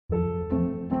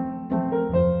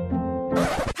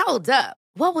Hold up.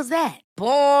 What was that?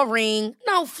 Boring.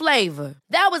 No flavor.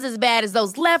 That was as bad as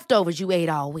those leftovers you ate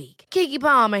all week. Keke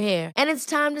Palmer here, and it's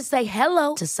time to say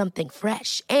hello to something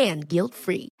fresh and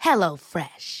guilt-free. Hello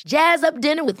Fresh. Jazz up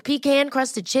dinner with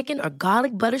pecan-crusted chicken or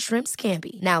garlic butter shrimp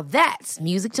scampi. Now that's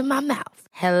music to my mouth.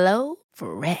 Hello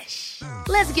Fresh.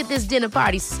 Let's get this dinner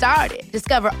party started.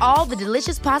 Discover all the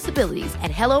delicious possibilities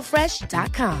at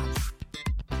hellofresh.com.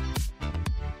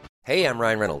 Hey, I'm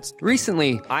Ryan Reynolds.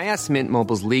 Recently, I asked Mint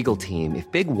Mobile's legal team if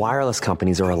big wireless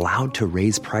companies are allowed to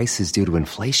raise prices due to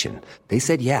inflation. They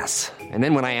said yes. And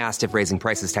then when I asked if raising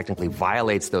prices technically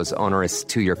violates those onerous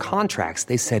two-year contracts,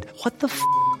 they said, "What the f***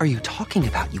 are you talking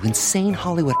about, you insane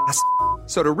Hollywood ass?"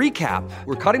 So to recap,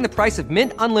 we're cutting the price of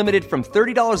Mint Unlimited from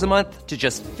 $30 a month to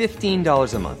just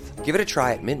 $15 a month. Give it a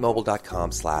try at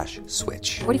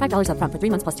mintmobile.com/switch. $45 up front for 3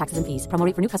 months plus taxes and fees. Promo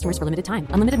rate for new customers for limited time.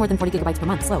 Unlimited more than 40 gigabytes per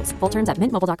month. Slows full terms at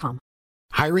mintmobile.com.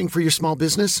 Hiring for your small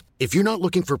business? If you're not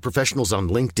looking for professionals on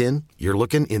LinkedIn, you're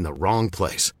looking in the wrong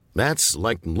place. That's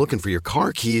like looking for your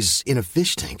car keys in a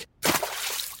fish tank.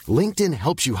 LinkedIn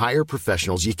helps you hire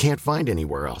professionals you can't find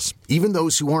anywhere else, even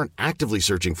those who aren't actively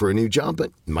searching for a new job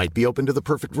but might be open to the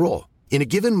perfect role. In a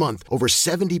given month, over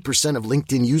 70% of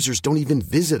LinkedIn users don't even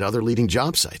visit other leading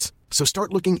job sites. So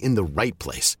start looking in the right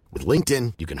place. With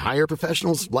LinkedIn, you can hire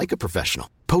professionals like a professional.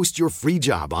 Post your free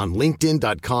job on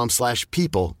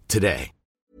linkedin.com/people today.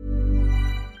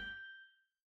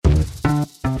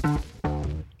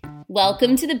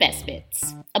 Welcome to The Best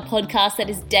Bits, a podcast that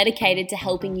is dedicated to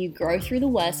helping you grow through the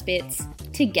worst bits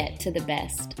to get to the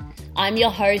best. I'm your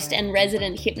host and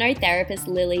resident hypnotherapist,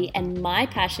 Lily, and my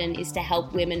passion is to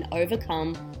help women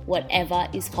overcome whatever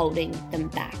is holding them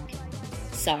back.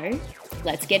 So,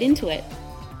 let's get into it.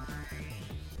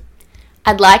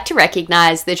 I'd like to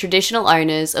recognise the traditional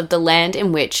owners of the land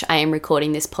in which I am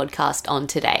recording this podcast on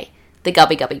today, the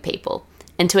Gubbi Gubbi people,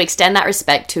 and to extend that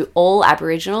respect to all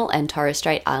Aboriginal and Torres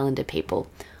Strait Islander people.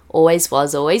 Always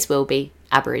was, always will be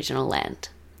Aboriginal land.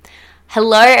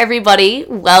 Hello everybody,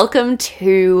 welcome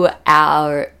to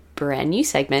our brand new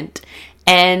segment,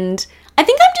 and I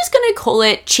think I'm just going to call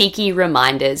it cheeky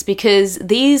reminders because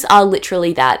these are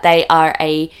literally that. They are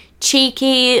a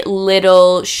cheeky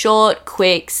little short,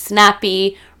 quick,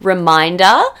 snappy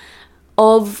reminder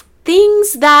of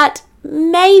things that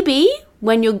maybe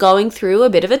when you're going through a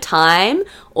bit of a time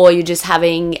or you're just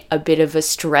having a bit of a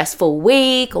stressful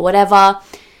week or whatever,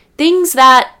 things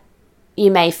that you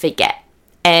may forget.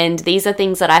 And these are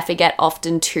things that I forget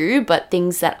often too, but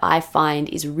things that I find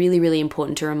is really, really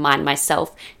important to remind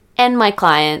myself and my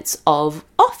clients of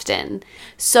often.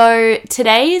 So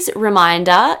today's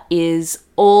reminder is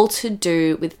all to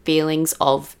do with feelings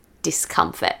of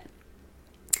discomfort.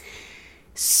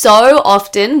 So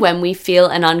often when we feel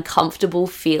an uncomfortable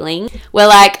feeling, we're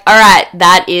like, all right,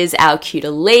 that is our cue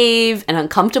to leave. An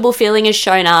uncomfortable feeling has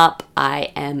shown up.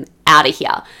 I am out of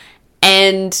here.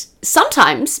 And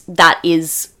sometimes that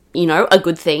is, a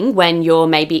good thing when you're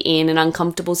maybe in an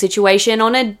uncomfortable situation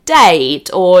on a date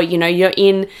or, you're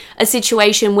in a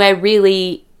situation where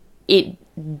really it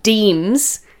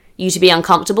deems you to be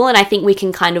uncomfortable. And I think we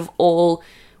can kind of all,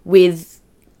 with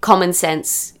common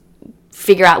sense,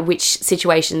 figure out which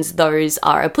situations those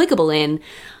are applicable in.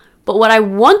 But what I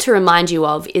want to remind you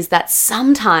of is that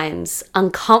sometimes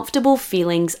uncomfortable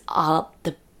feelings are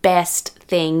the best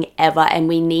thing ever, and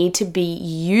we need to be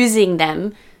using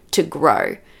them to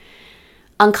grow.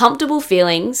 Uncomfortable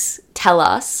feelings tell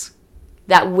us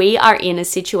that we are in a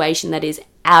situation that is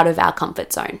out of our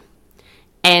comfort zone.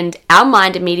 And our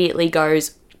mind immediately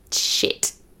goes,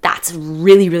 shit, that's a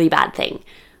really, really bad thing.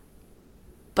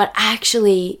 But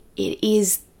actually, it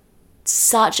is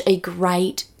such a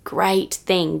great, great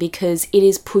thing because it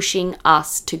is pushing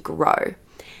us to grow.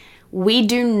 We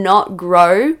do not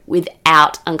grow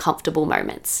without uncomfortable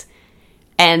moments.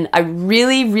 And I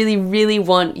really, really, really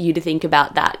want you to think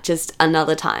about that just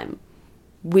another time.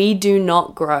 We do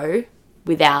not grow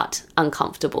without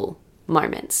uncomfortable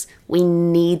moments. We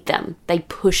need them. They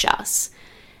push us.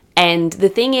 And the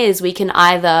thing is, we can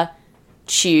either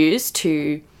choose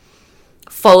to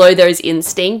follow those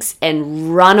instincts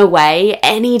and run away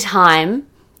anytime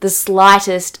the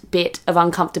slightest bit of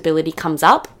uncomfortability comes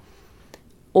up,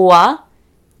 or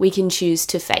we can choose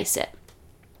to face it.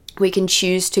 We can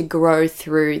choose to grow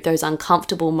through those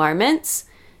uncomfortable moments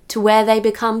to where they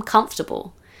become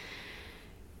comfortable.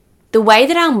 The way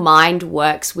that our mind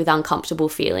works with uncomfortable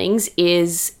feelings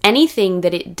is anything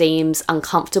that it deems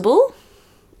uncomfortable,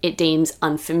 it deems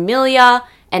unfamiliar,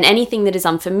 and anything that is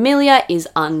unfamiliar is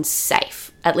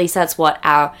unsafe. At least that's what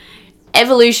our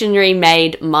evolutionary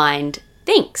made mind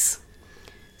thinks.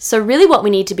 So really what we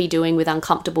need to be doing with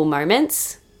uncomfortable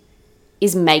moments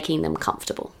is making them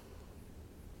comfortable.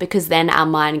 because then our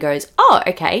mind goes, oh,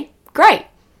 okay, great.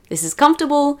 This is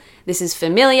comfortable, this is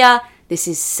familiar, this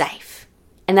is safe.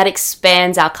 And that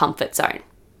expands our comfort zone,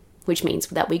 which means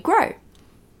that we grow.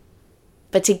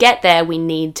 But to get there, we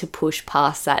need to push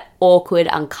past that awkward,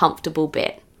 uncomfortable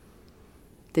bit.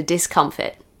 The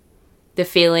discomfort. The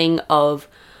feeling of,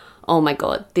 oh my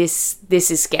God, this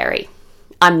is scary.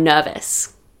 I'm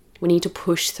nervous. We need to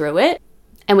push through it.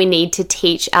 And we need to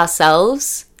teach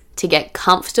ourselves to get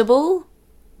comfortable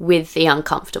with the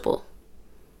uncomfortable.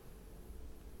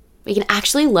 We can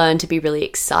actually learn to be really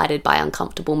excited by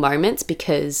uncomfortable moments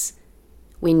because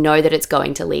we know that it's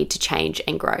going to lead to change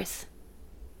and growth.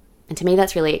 And to me,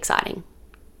 that's really exciting.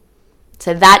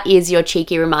 So that is your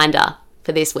cheeky reminder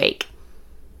for this week.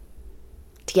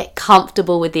 To get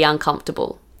comfortable with the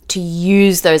uncomfortable, to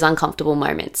use those uncomfortable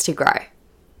moments to grow.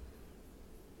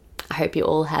 I hope you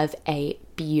all have a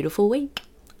beautiful week.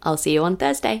 I'll see you on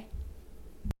Thursday.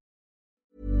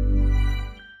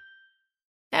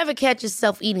 Ever catch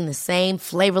yourself eating the same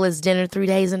flavorless dinner 3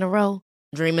 days in a row?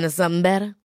 Dreaming of something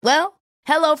better? Well,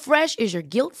 HelloFresh is your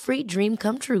guilt-free dream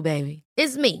come true, baby.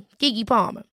 It's me, Keke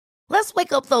Palmer. Let's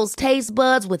wake up those taste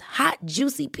buds with hot,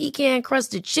 juicy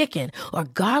pecan-crusted chicken or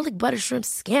garlic butter shrimp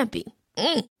scampi.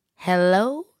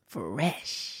 Hello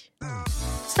Fresh.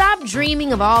 Stop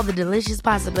dreaming of all the delicious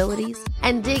possibilities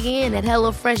and dig in at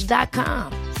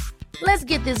HelloFresh.com. Let's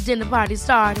get this dinner party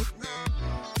started.